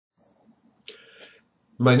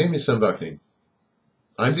My name is Sam.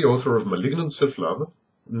 I'm the author of Malignant Self-Love,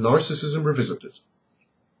 Narcissism Revisited.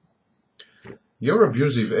 Your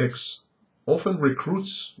abusive ex often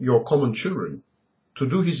recruits your common children to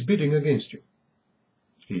do his bidding against you.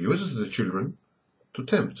 He uses the children to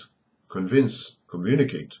tempt, convince,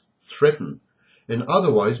 communicate, threaten, and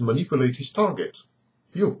otherwise manipulate his target,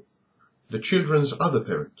 you, the children's other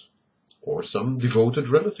parent, or some devoted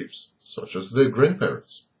relatives, such as their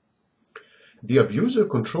grandparents. The abuser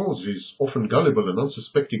controls his often gullible and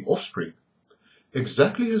unsuspecting offspring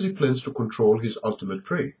exactly as he plans to control his ultimate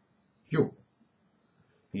prey, you.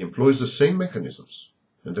 He employs the same mechanisms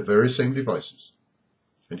and the very same devices,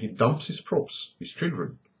 and he dumps his props, his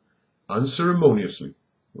children, unceremoniously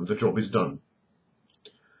when the job is done.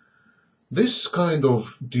 This kind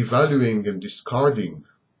of devaluing and discarding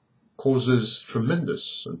causes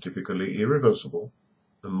tremendous and typically irreversible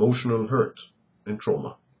emotional hurt and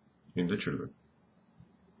trauma in the children.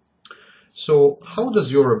 So how does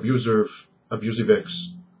your abusive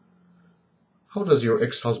ex, how does your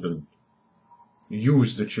ex-husband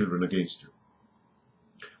use the children against you?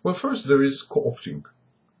 Well, first there is co-opting.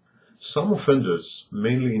 Some offenders,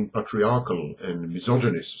 mainly in patriarchal and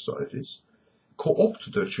misogynist societies,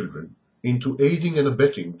 co-opt their children into aiding and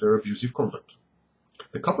abetting their abusive conduct.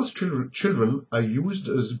 The couple's children are used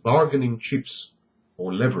as bargaining chips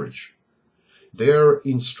or leverage. They are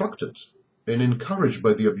instructed and encouraged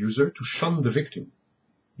by the abuser to shun the victim,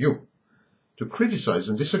 you, to criticize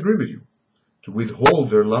and disagree with you, to withhold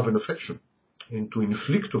their love and affection, and to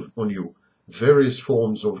inflict on you various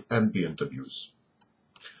forms of ambient abuse.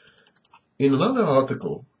 In another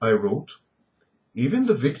article I wrote, even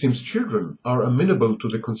the victim's children are amenable to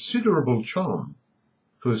the considerable charm,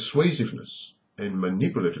 persuasiveness, and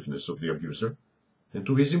manipulativeness of the abuser, and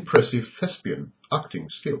to his impressive thespian acting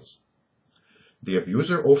skills. The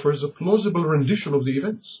abuser offers a plausible rendition of the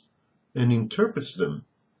events and interprets them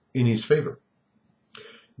in his favor.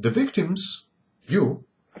 The victims, you,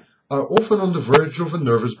 are often on the verge of a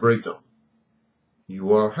nervous breakdown.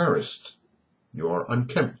 You are harassed, you are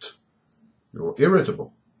unkempt, you are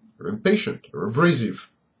irritable, you're impatient, you're abrasive,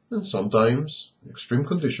 and sometimes, in extreme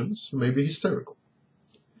conditions, maybe hysterical.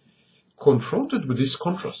 Confronted with this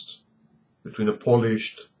contrast between a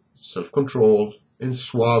polished, self-controlled, and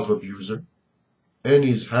suave abuser and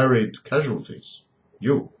his harried casualties,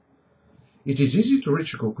 you, it is easy to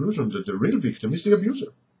reach a conclusion that the real victim is the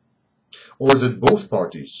abuser, or that both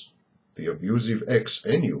parties, the abusive ex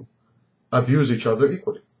and you, abuse each other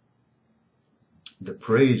equally. The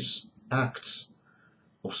prey's acts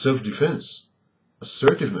of self-defense,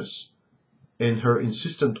 assertiveness, and her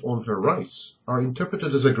insistence on her rights are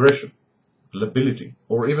interpreted as aggression, lability,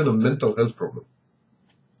 or even a mental health problem.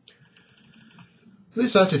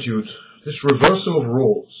 This attitude, this reversal of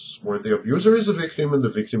roles, where the abuser is the victim and the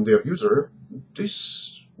victim the abuser,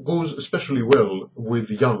 this goes especially well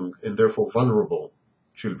with young and therefore vulnerable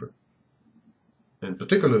children, and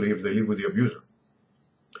particularly if they live with the abuser.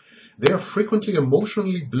 They are frequently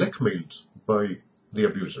emotionally blackmailed by the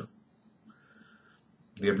abuser.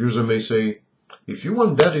 The abuser may say, if you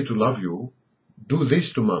want daddy to love you, do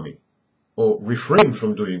this to mommy, or refrain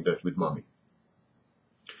from doing that with mommy.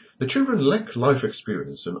 The children lack life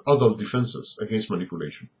experience and adult defenses against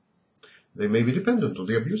manipulation. They may be dependent on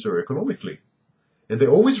the abuser economically, and they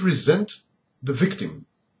always resent the victim.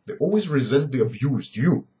 They always resent the abused,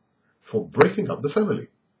 you, for breaking up the family,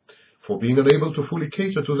 for being unable to fully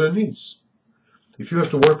cater to their needs. If you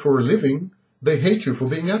have to work for a living, they hate you for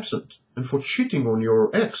being absent and for cheating on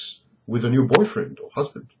your ex with a new boyfriend or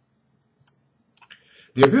husband.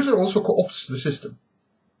 The abuser also co-opts the system.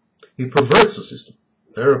 He perverts the system.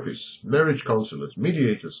 Therapists, marriage counselors,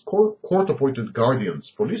 mediators, court-appointed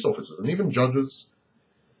guardians, police officers, and even judges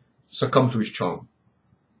succumb to his charm.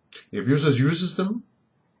 The abuser uses them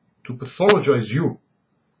to pathologize you,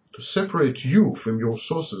 to separate you from your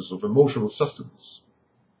sources of emotional sustenance,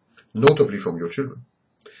 notably from your children.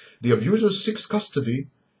 The abuser seeks custody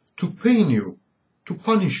to pain you, to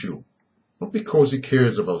punish you, not because he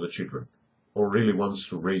cares about the children or really wants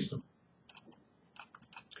to raise them.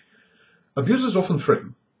 Abusers often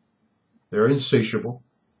threaten. They are insatiable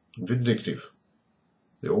and vindictive.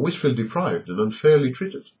 They always feel deprived and unfairly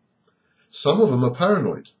treated. Some of them are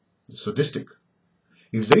paranoid and sadistic.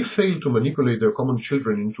 If they fail to manipulate their common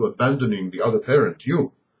children into abandoning the other parent,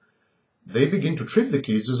 you, they begin to treat the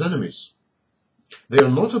kids as enemies. They are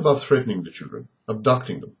not above threatening the children,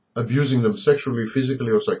 abducting them, abusing them sexually,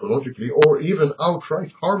 physically, or psychologically, or even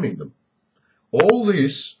outright harming them. All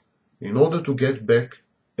this in order to get back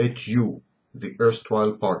at you, the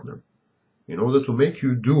erstwhile partner, in order to make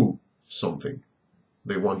you do something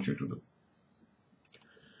they want you to do.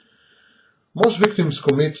 Most victims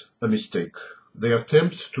commit a mistake. They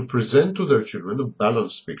attempt to present to their children a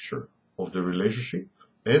balanced picture of the relationship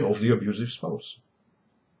and of the abusive spouse.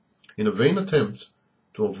 In a vain attempt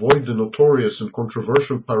to avoid the notorious and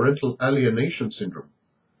controversial parental alienation syndrome,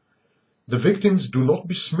 the victims do not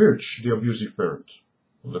besmirch the abusive parent.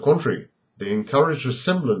 On the contrary, they encourage a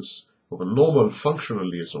semblance of a normal functional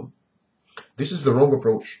liaison. This is the wrong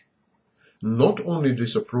approach. Not only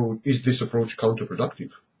is this approach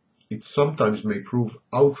counterproductive, it sometimes may prove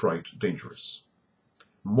outright dangerous.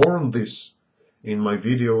 More on this in my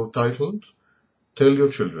video titled, Tell Your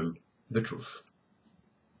Children the Truth.